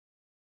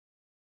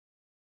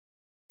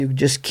You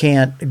just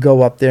can't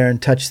go up there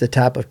and touch the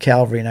top of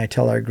Calvary. And I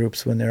tell our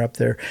groups when they're up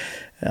there,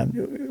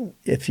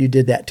 if you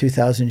did that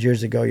 2,000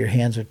 years ago, your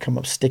hands would come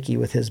up sticky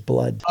with his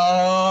blood.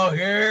 Oh,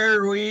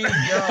 here we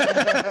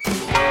go.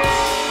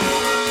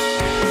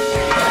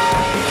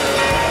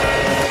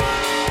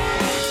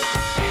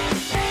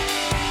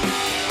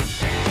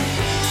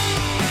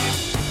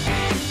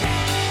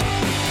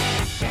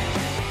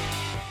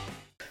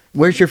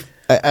 Where's your?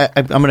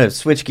 I'm going to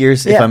switch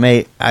gears if I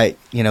may.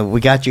 We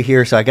got you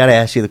here, so I got to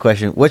ask you the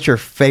question: what's your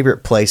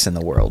favorite place in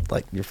the world?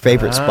 Like your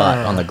favorite spot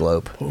on the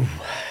globe?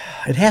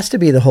 It has to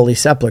be the Holy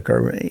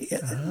Sepulchre.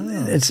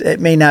 It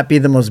may not be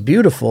the most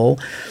beautiful,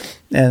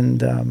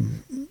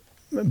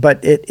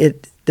 but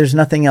there's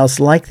nothing else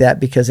like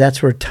that, because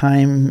that's where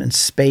time and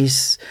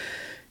space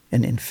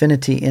and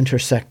infinity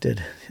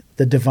intersected.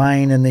 The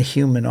divine and the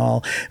human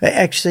all.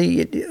 Actually,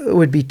 it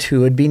would be two.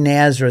 It would be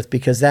Nazareth,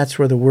 because that's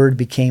where the Word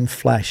became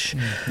flesh.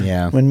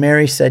 Yeah. When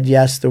Mary said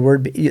yes, the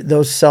Word,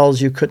 those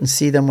cells, you couldn't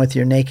see them with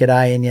your naked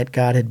eye, and yet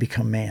God had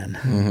become man.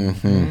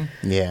 Mm-hmm.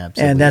 Yeah,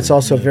 absolutely. And that's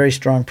also a very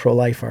strong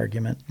pro-life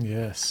argument.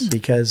 Yes.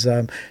 Because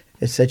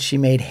it said she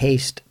made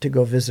haste to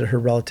go visit her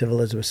relative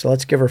Elizabeth. So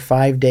let's give her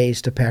 5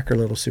 days to pack her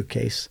little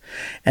suitcase.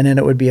 And then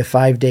it would be a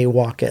 5-day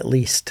walk at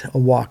least, a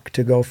walk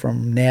to go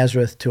from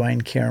Nazareth to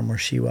Ein Kerem, where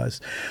she was.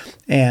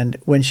 And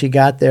when she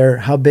got there,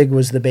 how big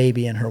was the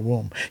baby in her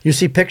womb? You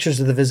see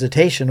pictures of the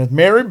visitation with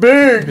Mary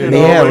big.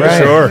 Yeah,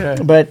 right. Sure.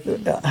 But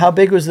how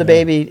big was the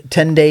baby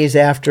 10 days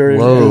after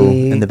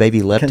and the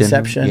baby leapt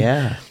conception?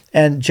 Yeah.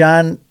 And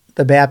John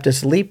the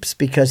Baptist leaps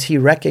because he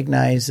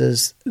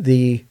recognizes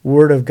the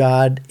Word of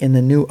God in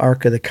the new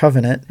Ark of the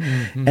Covenant.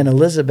 Mm-hmm. And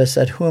Elizabeth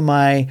said, "Who am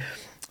I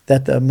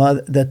that the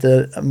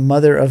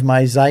mother of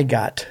my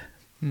zygote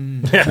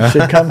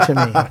should come to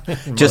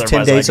me?" Just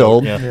 10 days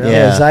old. Yeah,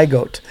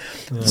 zygote.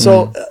 Mm-hmm.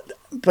 So,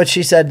 but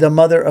she said, "The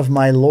mother of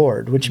my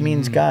Lord," which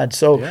means God.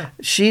 So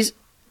she's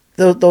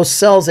those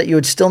cells that you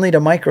would still need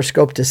a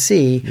microscope to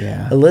see.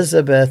 Yeah.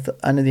 Elizabeth,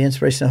 under the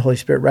inspiration of the Holy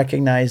Spirit,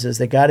 recognizes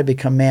that God had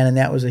become man, and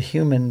that was a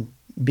human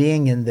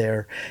being in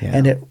there,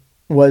 and it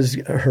was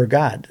her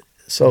God.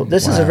 So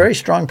this is a very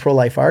strong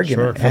pro-life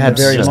argument from the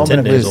very moment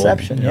of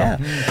conception. Yeah.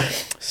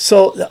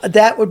 So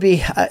that would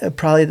be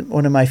probably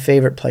one of my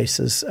favorite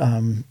places,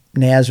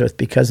 Nazareth,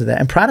 because of that.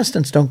 And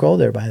Protestants don't go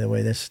there, by the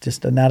way. That's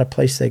just not a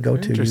place they go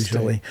to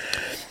usually.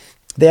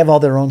 They have all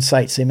their own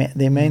sites.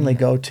 They mainly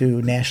go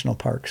to national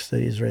parks,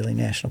 the Israeli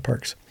national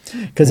parks,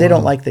 because they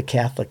don't like the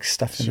Catholic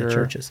stuff in the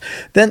churches.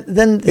 Then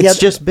it's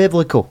just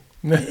biblical.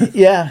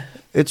 Yeah.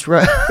 It's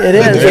right. It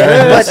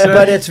is,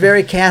 but it's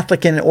very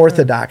Catholic and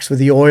Orthodox with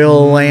the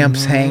oil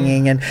lamps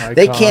hanging, and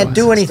they can't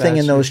do anything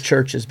in those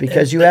churches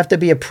because you have to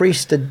be a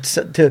priest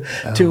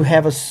to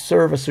have a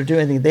service or do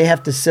anything. They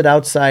have to sit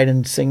outside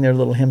and sing their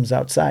little hymns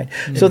outside.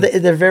 So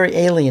they're very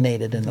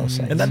alienated in those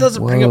sites. And that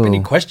doesn't bring up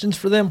any questions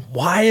for them.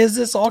 Why is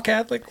this all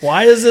Catholic?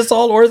 Why is this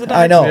all Orthodox?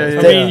 I know.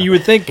 I mean, you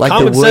would think like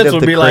common sense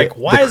would be like,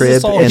 why is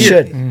this all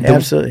here?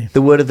 Absolutely.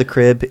 The wood of the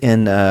crib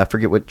in I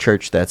forget what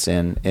church that's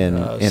in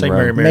St.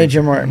 Rome.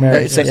 Major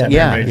Mary.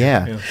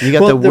 Yeah. You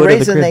got the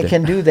reason they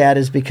can do that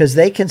is because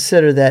they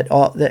consider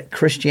that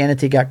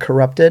Christianity got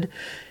corrupted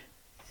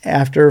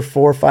after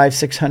 400, 500,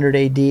 600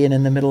 AD and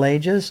in the Middle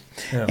Ages,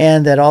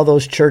 and that all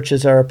those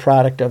churches are a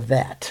product of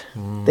that.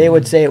 They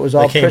would say it was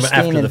all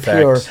pristine and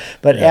pure,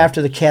 but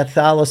after the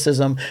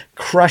Catholicism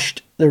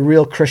crushed the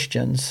real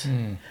Christians,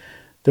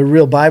 the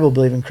real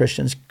Bible-believing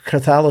Christians,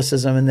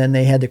 Catholicism, and then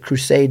they had the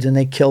Crusades, and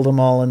they killed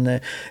them all in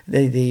the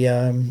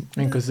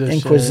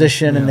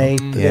Inquisition, and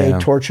they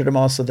tortured them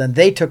all. So then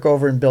they took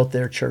over and built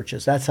their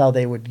churches. That's how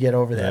they would get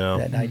over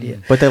that idea.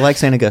 But they like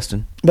St.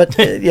 Augustine. But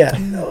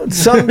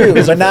some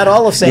do, but not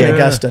all of St.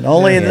 Augustine.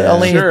 Only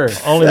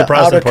the Protestant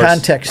out of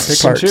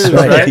context parts.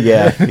 Right?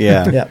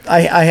 Yeah.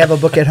 I have a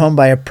book at home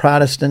by a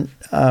Protestant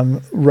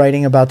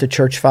writing about the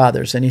church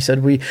fathers, and he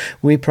said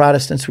we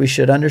Protestants, we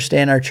should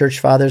understand our church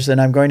fathers, and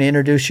I'm going to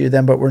introduce you to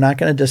them, but we're not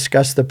going to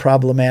discuss the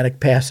problematic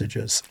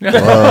passages.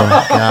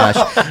 Oh gosh!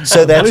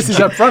 So that's at least he's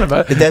up front of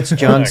it. That's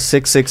John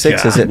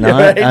 6:66, is it not?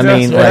 Right, I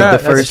mean, like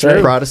the first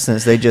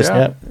Protestants, they just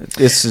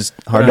this is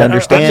hard to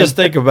understand. I just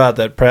think about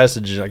that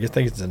passage. I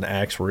think it's in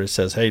Acts where it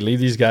says, "Hey, leave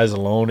these guys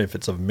alone. If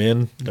it's of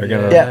men, they're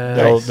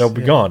gonna they'll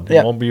be gone.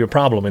 It won't be a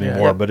problem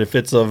anymore. But if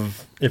it's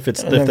if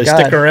they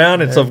stick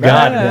around, it's of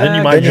God. And then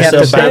you might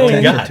yourself back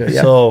to God."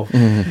 So,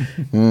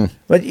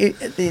 but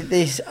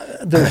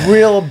the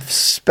real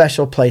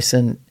special place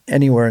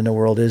anywhere in the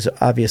world is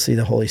obviously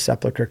the Holy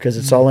Sepulchre, because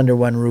it's all under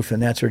one roof,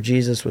 and that's where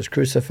Jesus was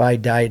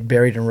crucified, died,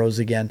 buried, and rose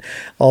again,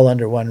 all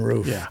under one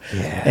roof.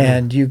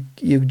 And you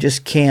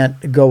just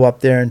can't go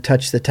up there and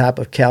touch the top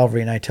of Calvary.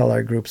 And I tell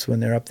our groups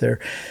when they're up there,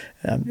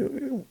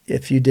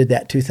 if you did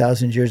that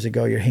 2,000 years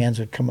ago, your hands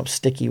would come up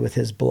sticky with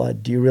his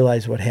blood. Do you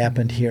realize what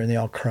happened here? And they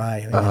all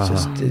cry. I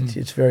mean,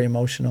 it's very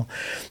emotional.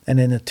 And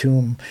in the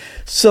tomb.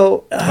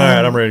 So, all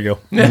right, I'm ready to go.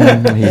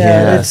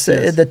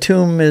 The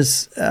tomb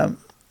is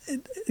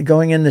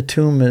going in the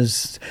tomb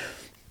is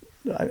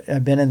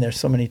I've been in there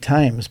so many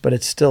times, but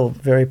it's still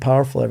very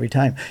powerful every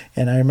time.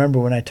 And I remember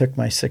when I took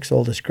my 6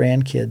 oldest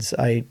grandkids,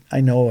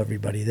 I know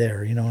everybody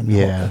there, in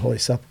the Holy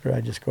Sepulchre.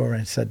 I just go over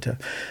and said to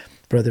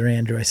Brother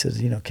Andrew, I said,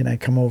 can I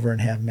come over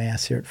and have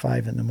Mass here at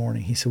 5 a.m?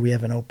 He said, we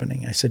have an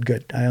opening. I said,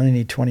 good. I only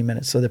need 20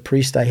 minutes. So the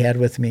priest I had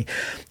with me,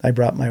 I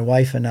brought my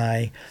wife and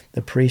I,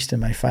 the priest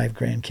and my 5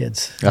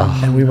 grandkids.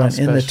 And we went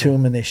in the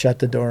tomb and they shut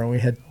the door and we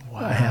had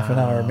a half an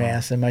hour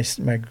Mass. And my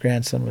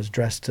grandson was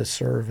dressed to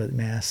serve at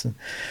Mass. And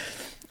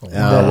what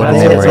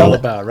is it all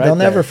about, right? They'll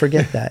never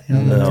forget that.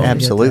 No,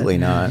 absolutely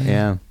not.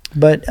 Yeah.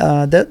 But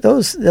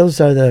those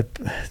are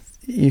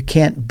you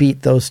can't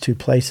beat those two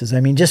places. I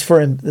mean, just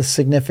for the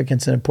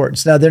significance and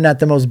importance. Now, they're not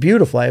the most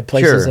beautiful. I have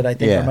places that I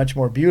think are much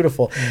more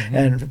beautiful,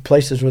 and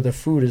places where the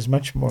food is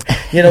much more.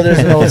 There's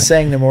an old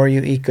saying: the more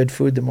you eat good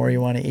food, the more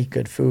you want to eat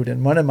good food.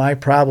 And one of my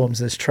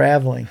problems is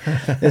traveling,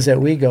 is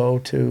that we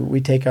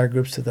take our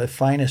groups to the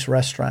finest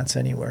restaurants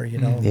anywhere.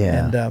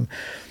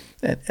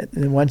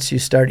 And once you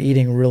start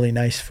eating really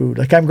nice food,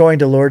 like I'm going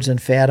to Lourdes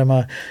and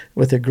Fatima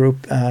with a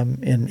group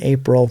in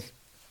April,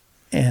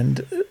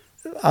 and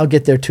I'll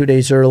get there 2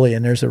 days early,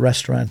 and there's a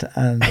restaurant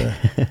on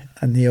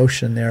the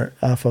ocean there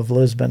off of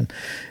Lisbon,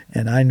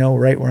 and I know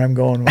right where I'm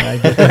going when I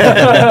get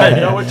there. I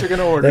know what you're going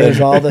to order. There's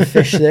all the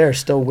fish there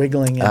still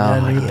wiggling,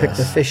 and then you pick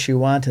the fish you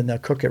want, and they'll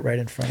cook it right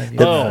in front of you.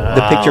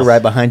 The picture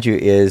right behind you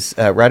is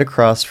right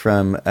across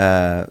from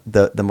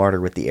the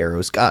martyr with the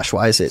arrows. Gosh,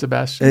 why is it?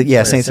 Sebastian.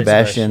 St.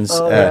 Sebastian's.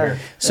 Okay.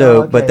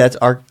 But that's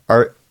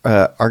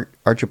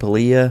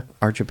Archipelagia.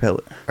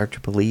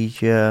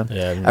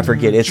 Yeah, I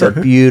forget. It's a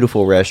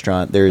beautiful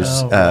restaurant. There's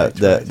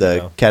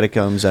the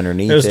catacombs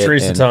underneath it. Was it.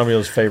 Teresa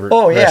Tomio's favorite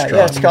restaurant.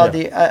 Yeah, it's called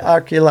the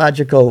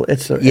archaeological. In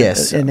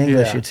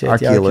English you'd say it's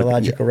the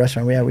archaeological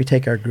restaurant. We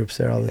take our groups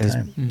there all the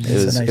time.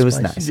 It was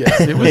nice. Yes,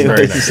 it was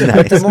very nice.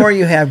 But the more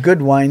you have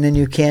good wine, then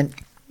you can't.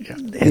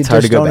 It's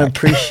hard to go back.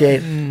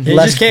 Appreciate. You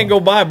just can't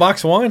go buy a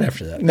box of wine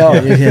after that. No,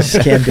 you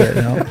just can't do it.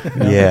 No.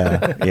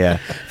 Yeah.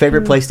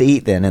 Favorite place to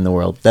eat then in the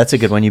world? That's a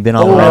good one. You've been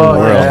all around the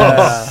world.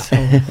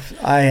 Yeah.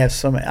 I have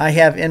so many. I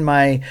have in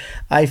my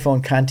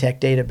iPhone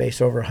contact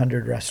database over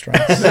 100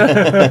 restaurants.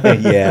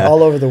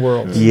 All over the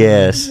world.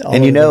 Yes,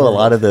 and a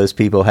lot of those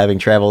people having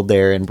traveled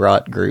there and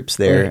brought groups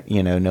there.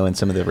 Knowing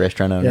some of the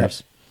restaurant owners.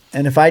 Yeah.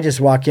 And if I just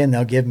walk in,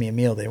 they'll give me a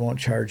meal. They won't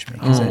charge me.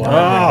 Perks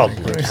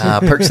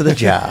of the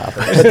job.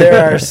 But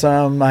there are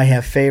some. I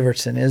have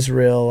favorites in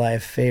Israel. I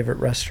have favorite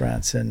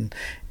restaurants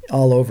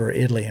all over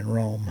Italy and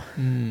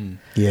Rome.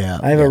 Yeah.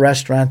 I have a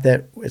restaurant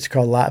that it's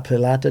called La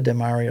Pelata de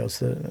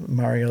Mario's,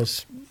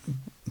 Mario's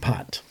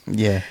pot.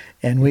 Yeah.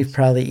 And we've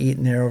probably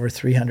eaten there over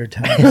 300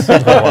 times.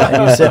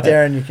 And you sit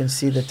there and you can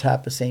see the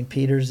top of St.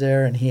 Peter's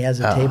there, and he has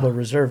a table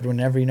reserved.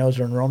 Whenever he knows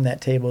we're in Rome,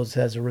 that table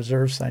has a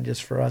reserve sign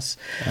just for us.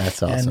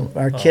 That's awesome. And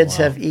our kids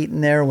have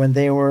eaten there when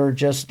they were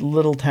just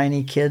little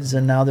tiny kids,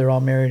 and now they're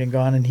all married and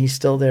gone, and he's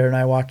still there, and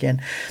I walk in.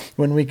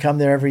 When we come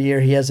there every year,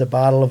 he has a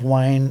bottle of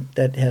wine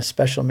that has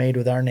special made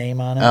with our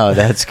name on it. Oh,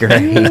 that's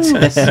great.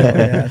 That's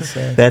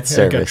service.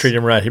 Got to treat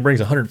him right. He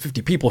brings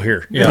 150 people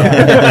here.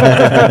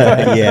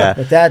 Yeah.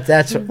 But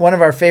that's one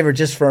of our favorites,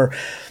 just for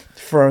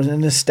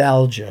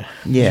nostalgia.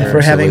 Yeah,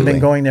 for having been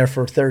going there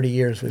for 30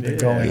 years, we've been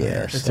going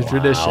there. It's a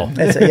tradition.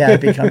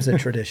 It becomes a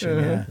tradition.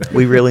 Yeah.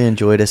 We really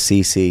enjoyed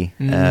Assisi.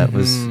 It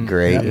was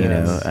great,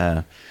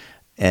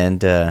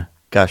 and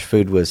gosh,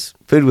 food was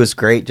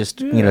great. Just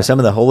some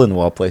of the hole in the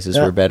wall places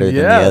were better than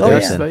the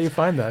others. You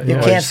find that. You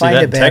can't find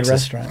a bad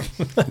restaurant.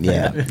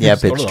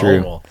 It's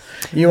true.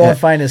 You won't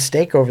find a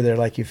steak over there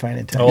like you find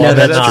in Texas. No,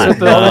 that's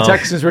what all the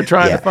Texans were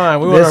trying to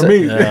find. We want our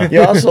meat.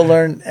 You also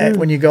learn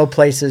when you go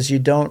places, you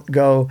don't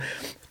go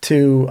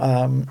to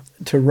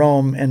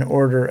Rome and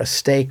order a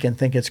steak and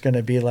think it's going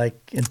to be like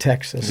in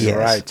Texas. Yes,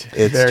 right.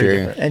 It's very true.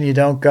 Different. And you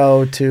don't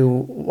go to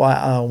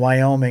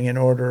Wyoming and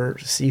order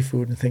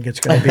seafood and think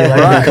it's going to be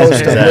like the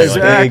coast of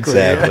Lisbon.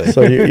 Exactly.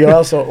 So you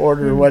also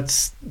order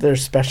what's their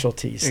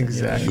specialties.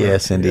 Exactly.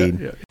 Yes,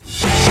 indeed.